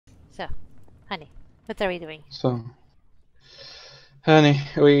So, honey, what are we doing? So, honey,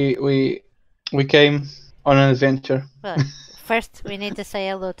 we came on an adventure. Well, first we need to say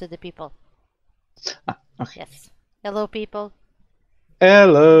hello to the people. Okay. Yes. Hello, people.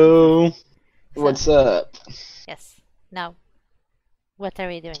 Hello. So- What's up? Yes. Now, what are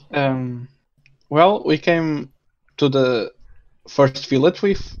we doing? Well, we came to the first village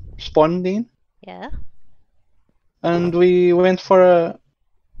we've spawned in, Yeah. and we went for a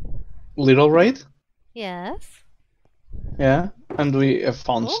little raid. Yes. Yeah, and we have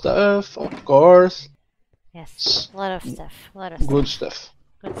found Oh. stuff, of course. Yes. A lot of stuff. Good stuff.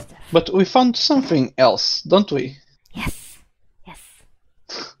 Good stuff. But we found something else, don't we? Yes. Yes.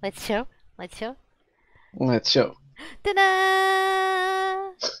 Let's show. Let's show.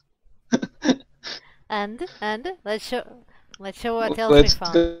 Ta-da! and let's show what else Let's we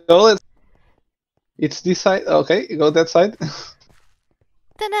found. go. It's this side. Okay, go that side.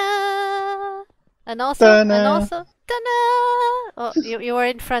 Ta-da! And also, ta-da! Oh, you were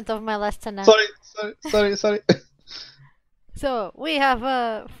in front of my last ta-da. Sorry. So we have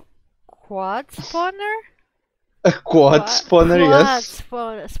a quad spawner. A quad spawner, yes.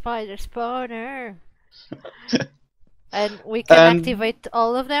 Spider spawner. And we can activate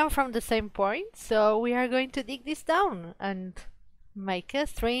all of them from the same point. So we are going to dig this down and make a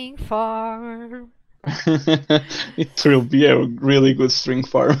string farm. It will be a really good string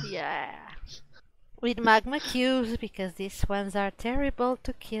farm. Yeah. With magma cubes, because these ones are terrible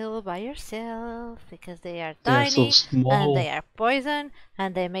to kill by yourself, because they are tiny, so small. and they are poison,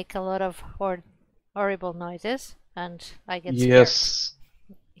 and they make a lot of horrible noises, and I get scared. Yes.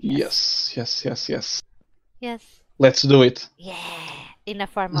 Yes. Let's do it. Yeah, in the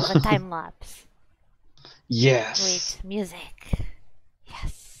form of a time lapse. Yes. With music.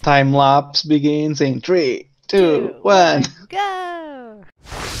 Yes. Time lapse begins in 3, 2, 1. Go!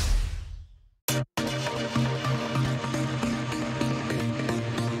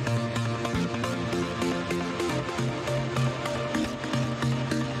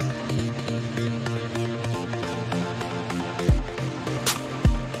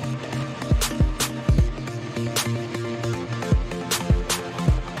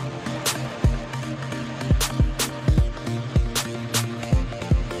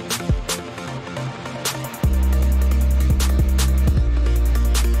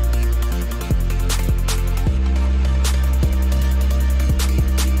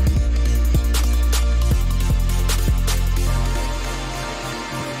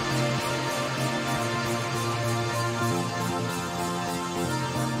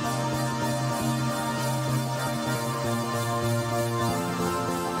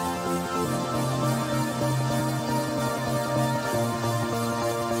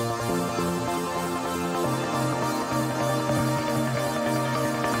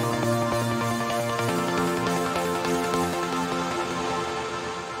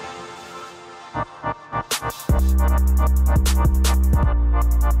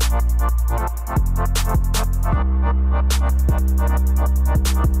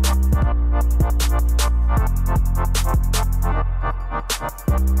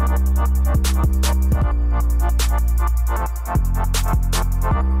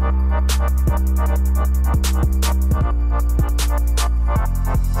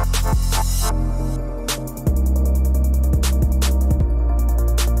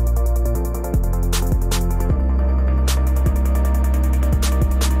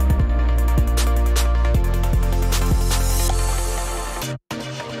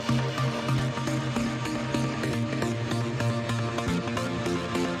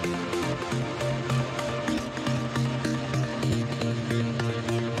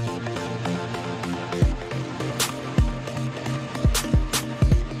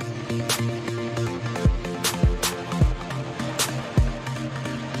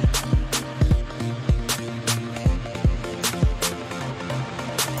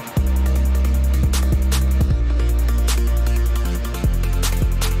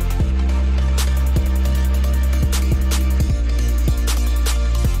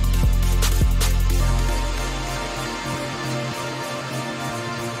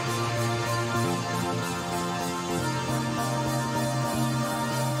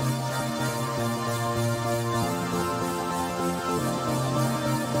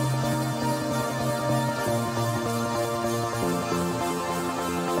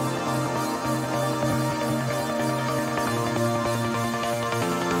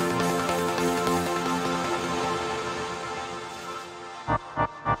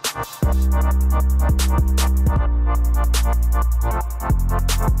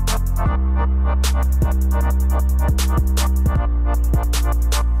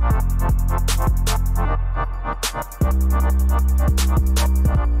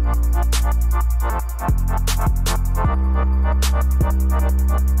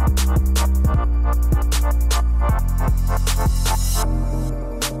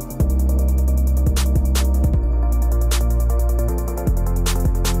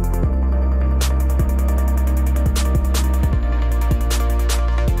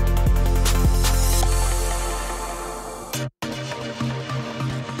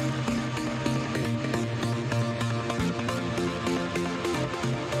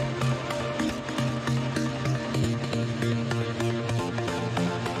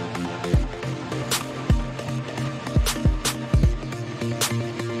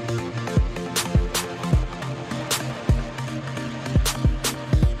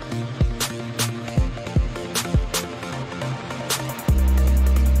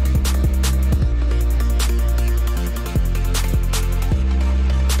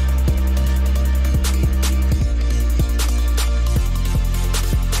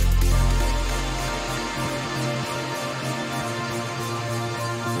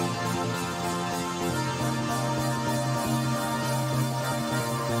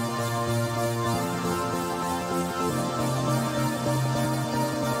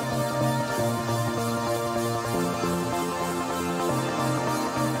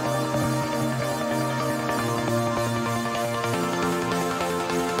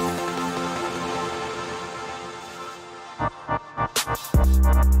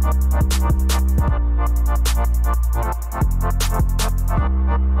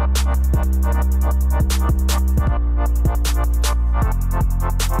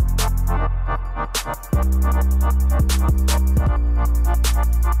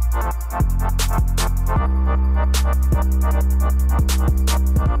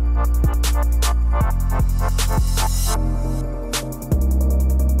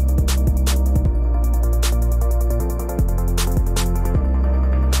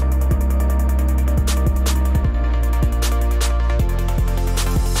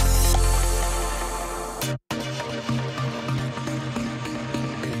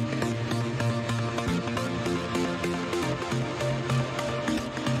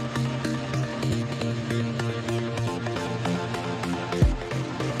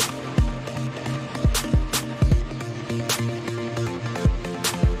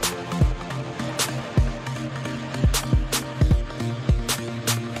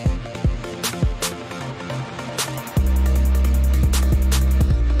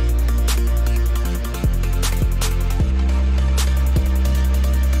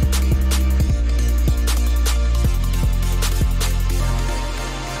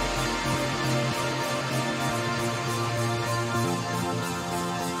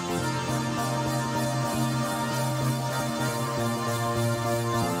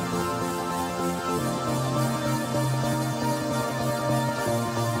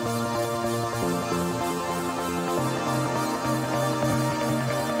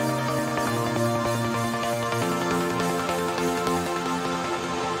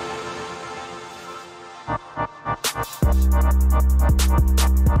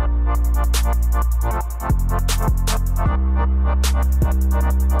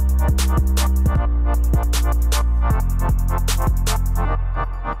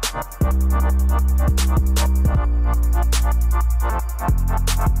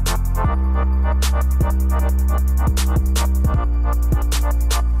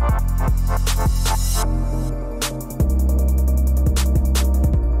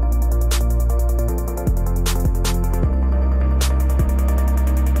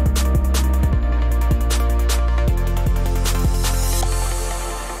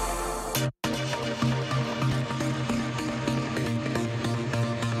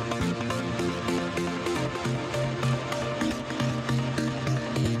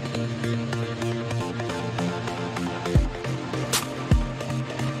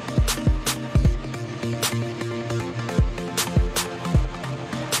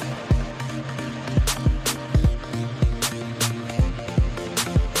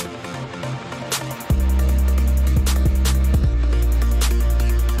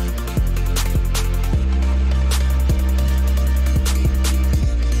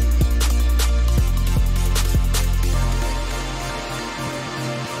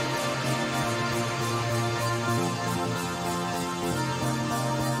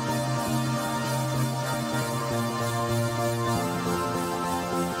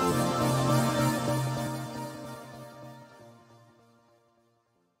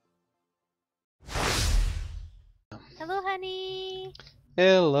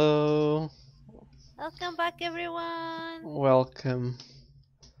 Hello. Welcome back, everyone. Welcome.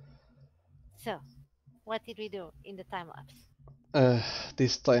 So, what did we do in the time lapse?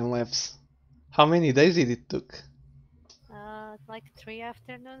 This time lapse. How many days did it took? Like 3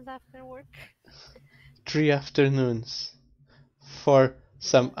 afternoons after work. 3 afternoons for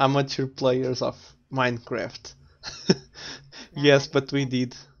some amateur players of Minecraft. Yes, but we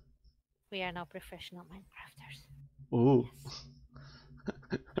did. We are now professional Minecrafters. Ooh.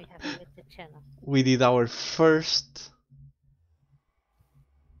 Yes. We have a YouTube channel. We did our first.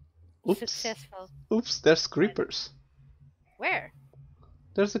 Oops. Successful. Oops, there's creepers. Where?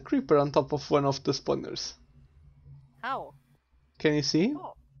 There's a creeper on top of one of the spawners. How? Can you see?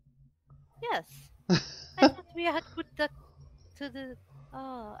 Oh. Yes. I thought we had put that to the...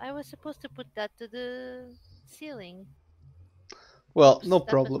 Oh, I was supposed to put that to the ceiling. Well, Oops, no that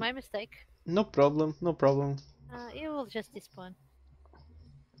problem. was my mistake. No problem, no problem. It will just despawn.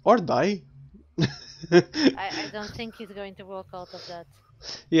 Or die. I don't think he's going to walk out of that.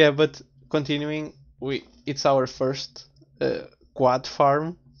 Yeah, but continuing, it's our first quad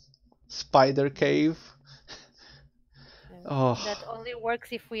farm, spider cave. Oh. That only works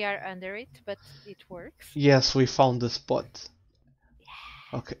if we are under it, but it works. Yes, we found the spot.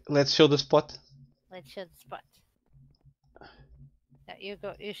 Yeah. Okay, let's show the spot. Let's show the spot. You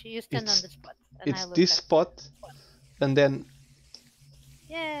go. You stand on the spot. And it's this spot, and then.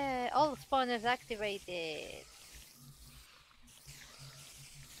 Yeah, all spawners activated.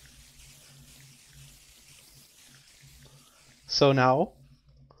 So now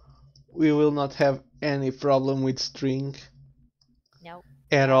we will not have any problem with string. No.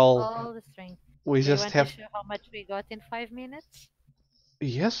 At all. All the string. We just have to show how much we got in 5 minutes.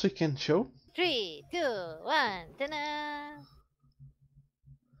 Yes, we can show. 3, 2, 1. Ta-da!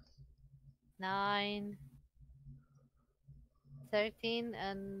 9, 13,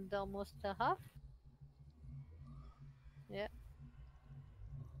 and almost a half. Yeah.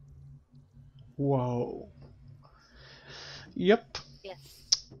 Wow. Yep. Yes.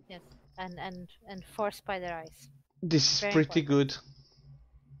 Yes. And 4 spider eyes. This is Very pretty important. good.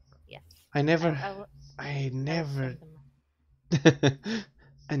 Yes. I never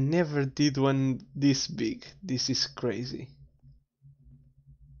I never did one this big. This is crazy.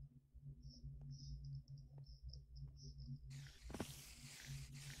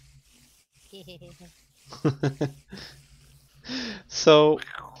 So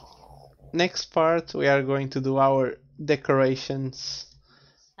next part we are going to do our decorations,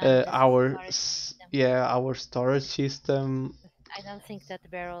 our storage system. I don't think that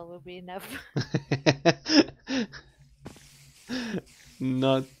barrel will be enough.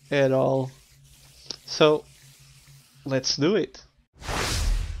 Not at all. So let's do it.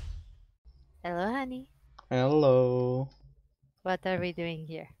 Hello, honey. Hello. What are we doing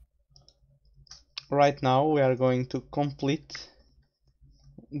here? Right now we are going to complete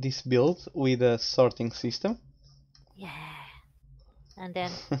this build with a sorting system. Yeah. And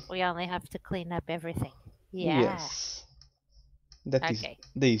then we only have to clean up everything. Yeah. Yes. That is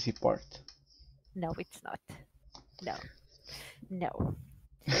the easy part. No, it's not. No. No.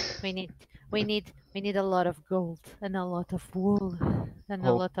 we need a lot of gold and a lot of wool and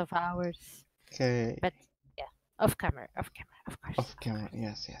a lot of hours. Okay. But yeah, off camera, of course. Off camera,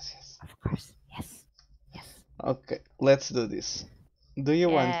 yes. Of course, yes. Okay, let's do this. Do you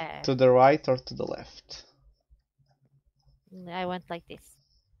want to the right or to the left? I want like this.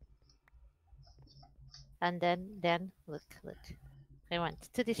 And then look. I want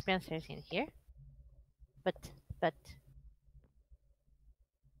 2 dispensers in here. But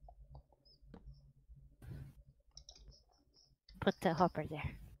put the hopper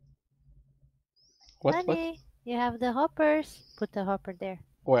there. Honey, you have the hoppers. Put the hopper there.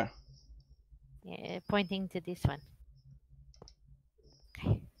 Where? Yeah, pointing to this one.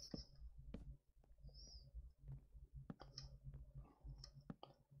 Okay.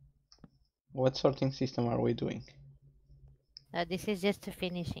 What sorting system are we doing? This is just a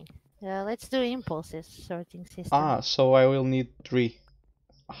finishing. Let's do impulses sorting system. So I will need 3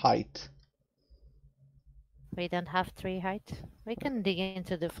 height. We don't have 3 height. We can dig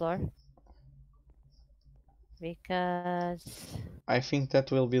into the floor. Because... I think that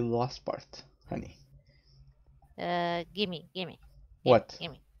will be the last part, honey. Gimme. What?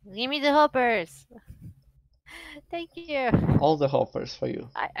 Gimme the hoppers! Thank you! All the hoppers for you.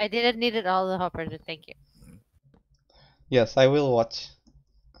 I didn't need it all the hoppers, but thank you. Yes, I will watch.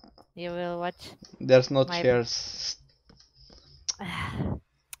 You will watch? There's no chairs.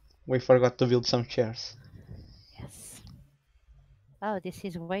 We forgot to build some chairs. Yes. Oh, this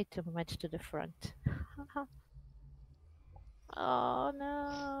is way too much to the front. Oh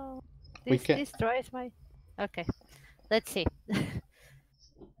no. We This can. destroys my... Okay, let's see.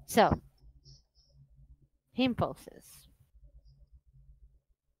 So, impulses.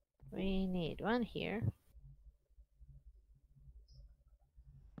 We need one here.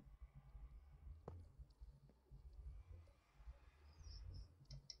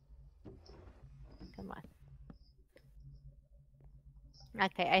 Come on.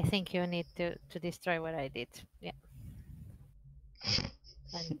 Okay, I think you need to destroy what I did. Yeah.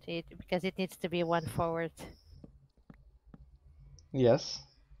 And because it needs to be one forward. Yes.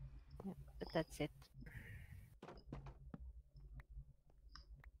 Yeah, but that's it.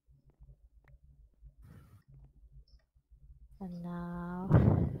 And now...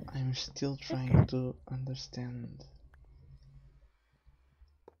 I'm still trying to understand.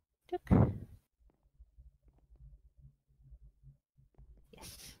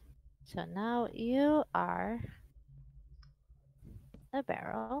 Yes. So now you are a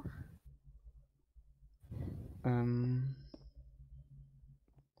barrel.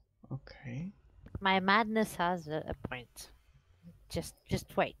 Okay. My madness has a point. Just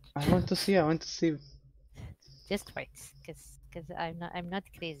wait. I want to see. Just wait, cause I'm not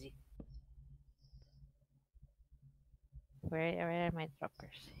crazy. Where are my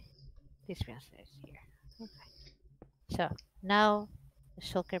droppers? This one is here. Okay. So now the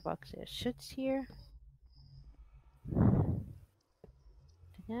shulker box shoots here.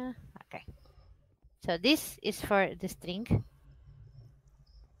 Yeah. Okay. So this is for the string.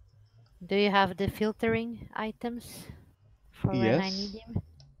 Do you have the filtering items for when I need Yes. them?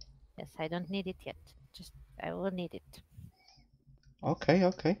 Yes, I don't need it yet. Just I will need it. Okay,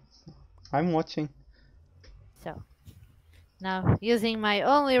 okay. I'm watching. So now using my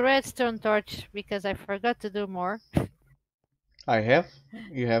only redstone torch because I forgot to do more. I have.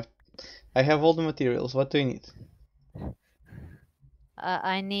 You have. I have all the materials. What do you need?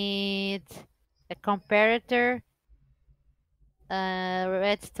 I need a comparator,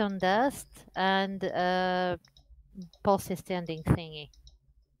 redstone dust, and a pulse standing thingy.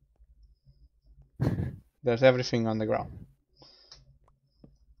 There's everything on the ground.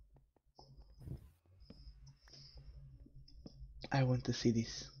 I want to see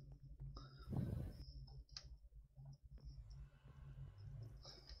this.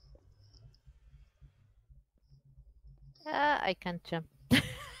 I can't jump.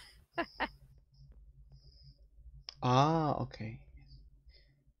 Ah, okay.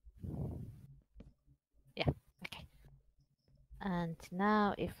 Yeah, okay. And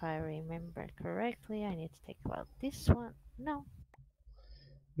now, if I remember correctly, I need to take out this one. No.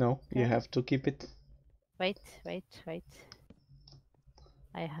 No, Okay. you have to keep it. Wait.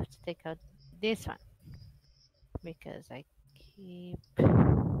 I have to take out this one because I keep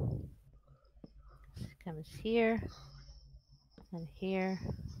comes here and here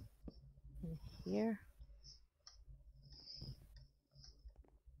and here.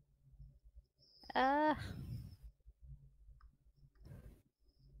 Ah.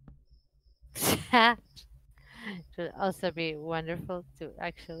 It would also be wonderful to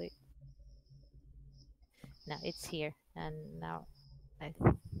actually. Now it's here, and now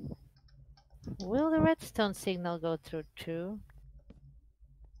will the redstone signal go through too?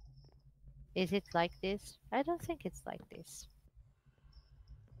 Is it like this? I don't think it's like this.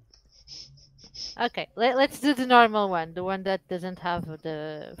 Okay, let's do the normal one, the one that doesn't have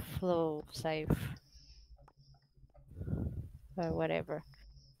the flow save or whatever.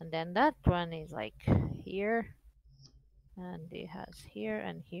 And then that one is like here, and it has here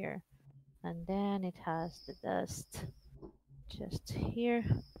and here. And then it has the dust just here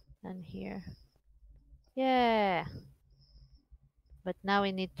and here. Yeah. But now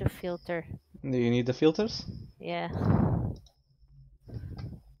we need to filter. Do you need the filters? Yeah.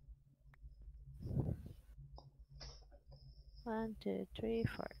 1, 2, 3,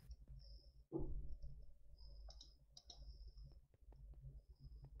 4.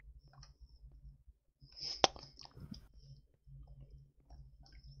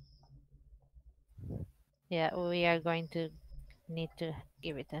 Yeah, we are going to need to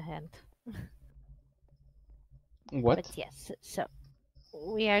give it a hand. What? But yes, so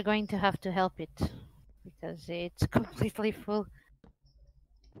we are going to have to help it because it's completely full.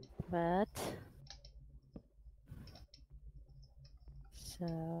 But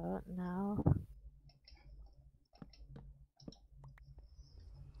so now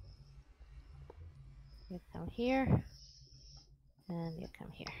you come here and you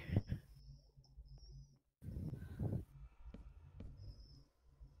come here.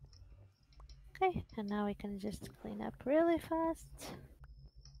 Okay, and now we can just clean up really fast.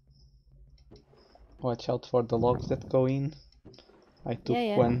 Watch out for the logs that go in. I took Yeah,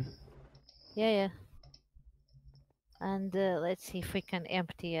 yeah. one. Yeah. And let's see if we can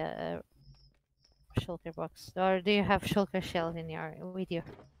empty a shulker box. Or do you have shulker shells with you?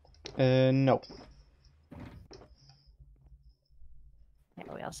 No.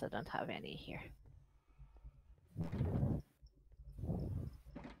 Yeah, we also don't have any here.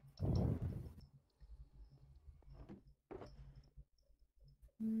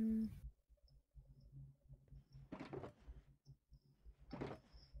 Mm.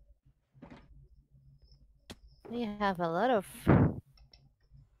 We have a lot of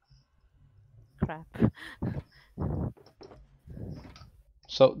crap.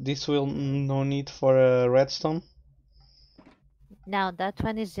 So this will no need for a redstone? Now that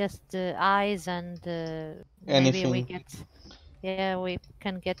one is just the eyes and maybe we Anything. get, yeah, we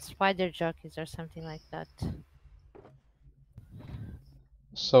can get spider jockeys or something like that.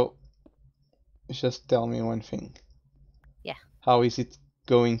 So just tell me one thing. Yeah. How is it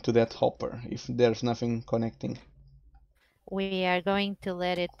going to that hopper if there's nothing connecting? We are going to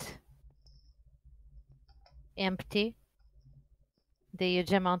let it empty the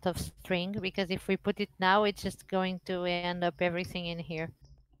huge amount of string, because if we put it now, it's just going to end up everything in here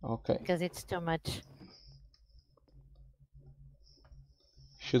Okay. because it's too much.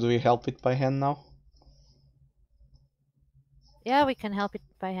 Should we help it by hand now? Yeah, we can help it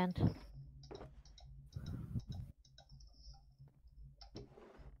by hand.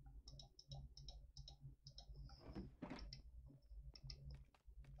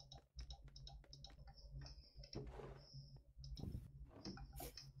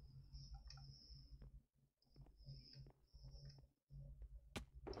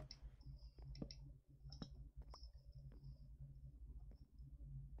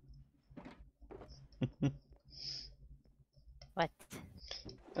 What?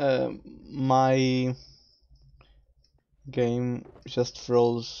 My game just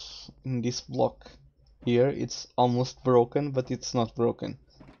froze in this block here. It's almost broken, but it's not broken.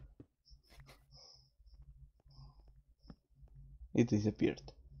 It disappeared.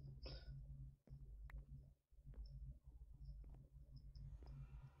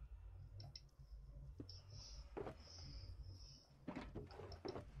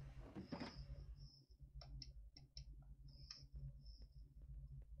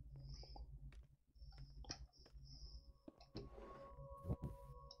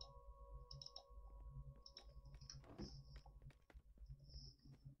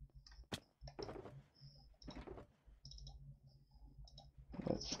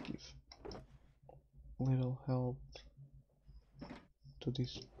 Let's give little help to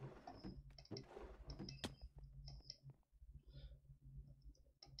this.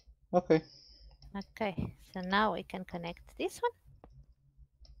 Okay. Okay, so now we can connect this one.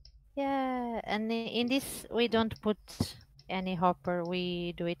 Yeah, and in this we don't put any hopper,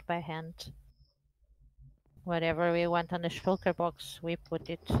 we do it by hand. Whatever we want on the shulker box, we put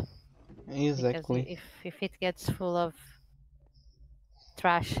it. Because Exactly. if it gets full of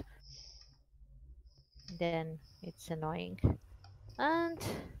trash, then it's annoying. And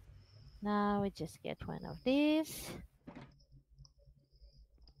now we just get one of these.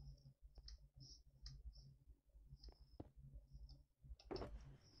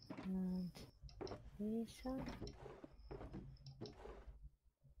 And this one.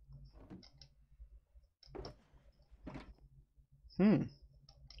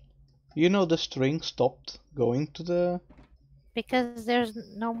 You know the string stopped going to the... Because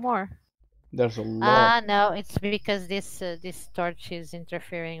there's no more. There's a lot. Ah, no, it's because this torch is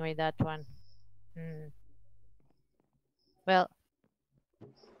interfering with that one. Well,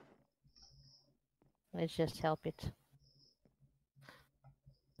 let's just help it.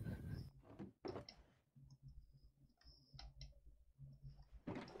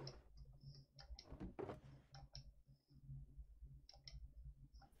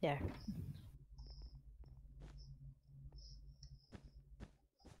 There.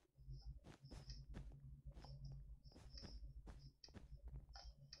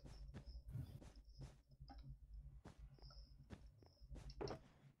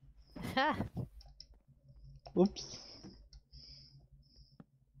 Oops.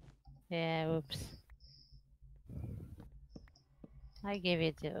 Yeah, oops. I gave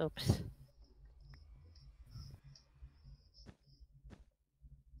it the oops.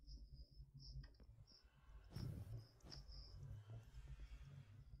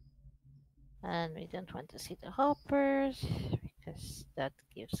 And we don't want to see the hoppers because that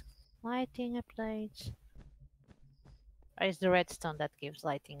gives lighting updates. Or is the redstone that gives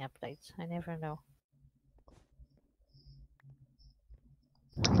lighting updates? I never know.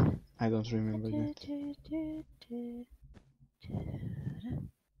 I don't remember that.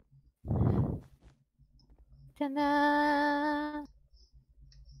 Ta-da!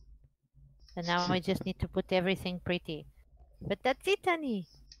 And now we just need to put everything pretty. But that's it, honey.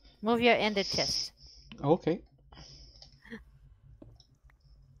 Move your ender chest. Okay.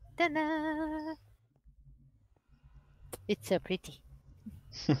 Ta-da! It's so pretty.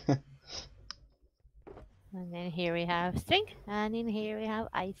 And then here we have string, and in here we have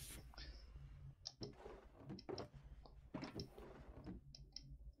ice.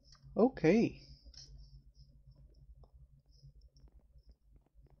 Okay.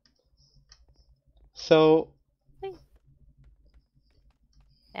 So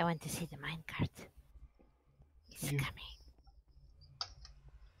I want to see the minecart. It's coming.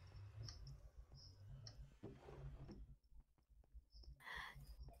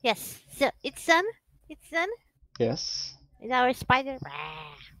 Yes, so it's done. It's done. yes. Is our spider?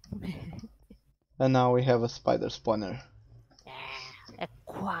 And now we have a spider spawner. A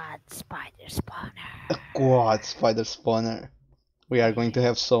quad spider spawner. A quad spider spawner. We are going to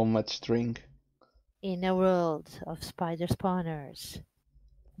have so much string. In a world of spider spawners,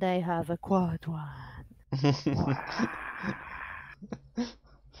 they have a quad one.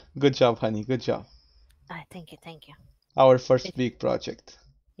 Good job, honey. Good job. Thank you, thank you. Our first big project.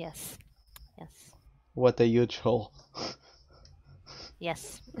 Yes, yes. What a huge hole.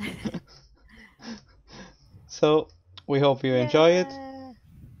 Yes. So, we hope you enjoy it.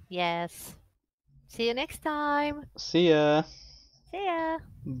 Yes. See you next time. See ya. See ya.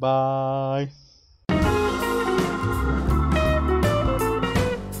 Bye.